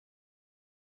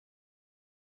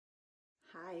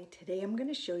Hi, today I'm going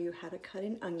to show you how to cut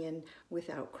an onion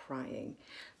without crying.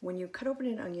 When you cut open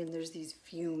an onion, there's these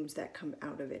fumes that come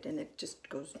out of it, and it just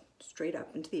goes straight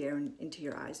up into the air and into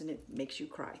your eyes, and it makes you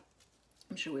cry.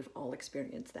 I'm sure we've all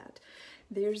experienced that.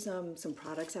 There's some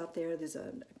products out there. There's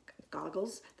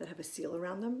goggles that have a seal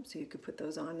around them, so you could put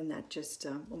those on, and that just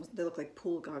almost, they look like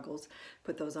pool goggles.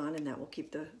 Put those on, and that will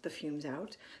keep the fumes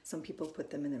out. Some people put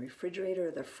them in the refrigerator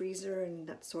or the freezer, and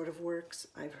that sort of works.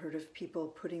 I've heard of people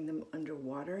putting them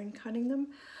underwater and cutting them,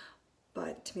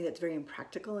 but to me that's very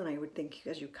impractical, and I would think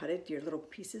as you cut it, your little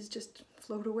pieces just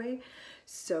float away.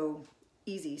 So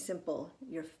easy, simple.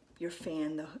 Your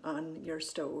fan on your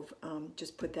stove,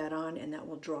 just put that on, and that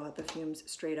will draw the fumes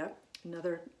straight up.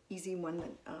 Another easy one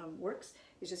that works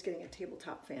is just getting a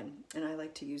tabletop fan, and I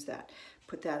like to use that.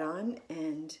 Put that on,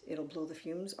 and it'll blow the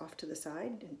fumes off to the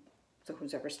side, and so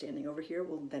who's ever standing over here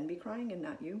will then be crying and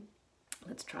not you.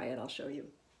 Let's try it, I'll show you.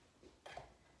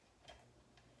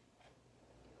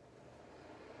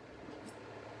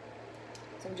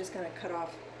 So I'm just going to cut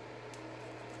off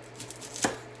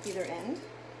either end,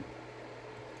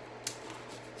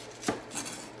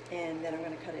 and then I'm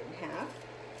going to cut it in half.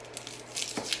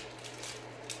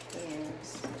 And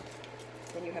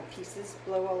then you have pieces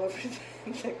blow all over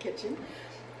the kitchen.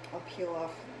 I'll peel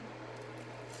off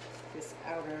this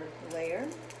outer layer.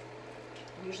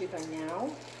 Usually by now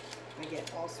I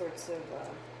get all sorts of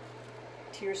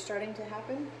tears starting to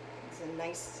happen. It's a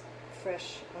nice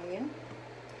fresh onion,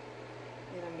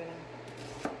 and I'm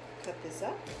gonna cut this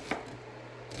up.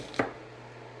 I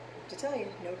have to tell you,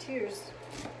 no tears.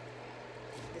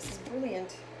 This is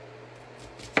brilliant.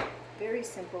 Very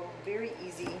simple, very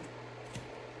easy.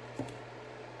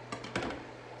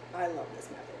 I love this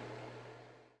method.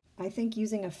 I think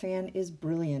using a fan is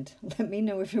brilliant. Let me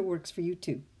know if it works for you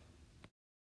too.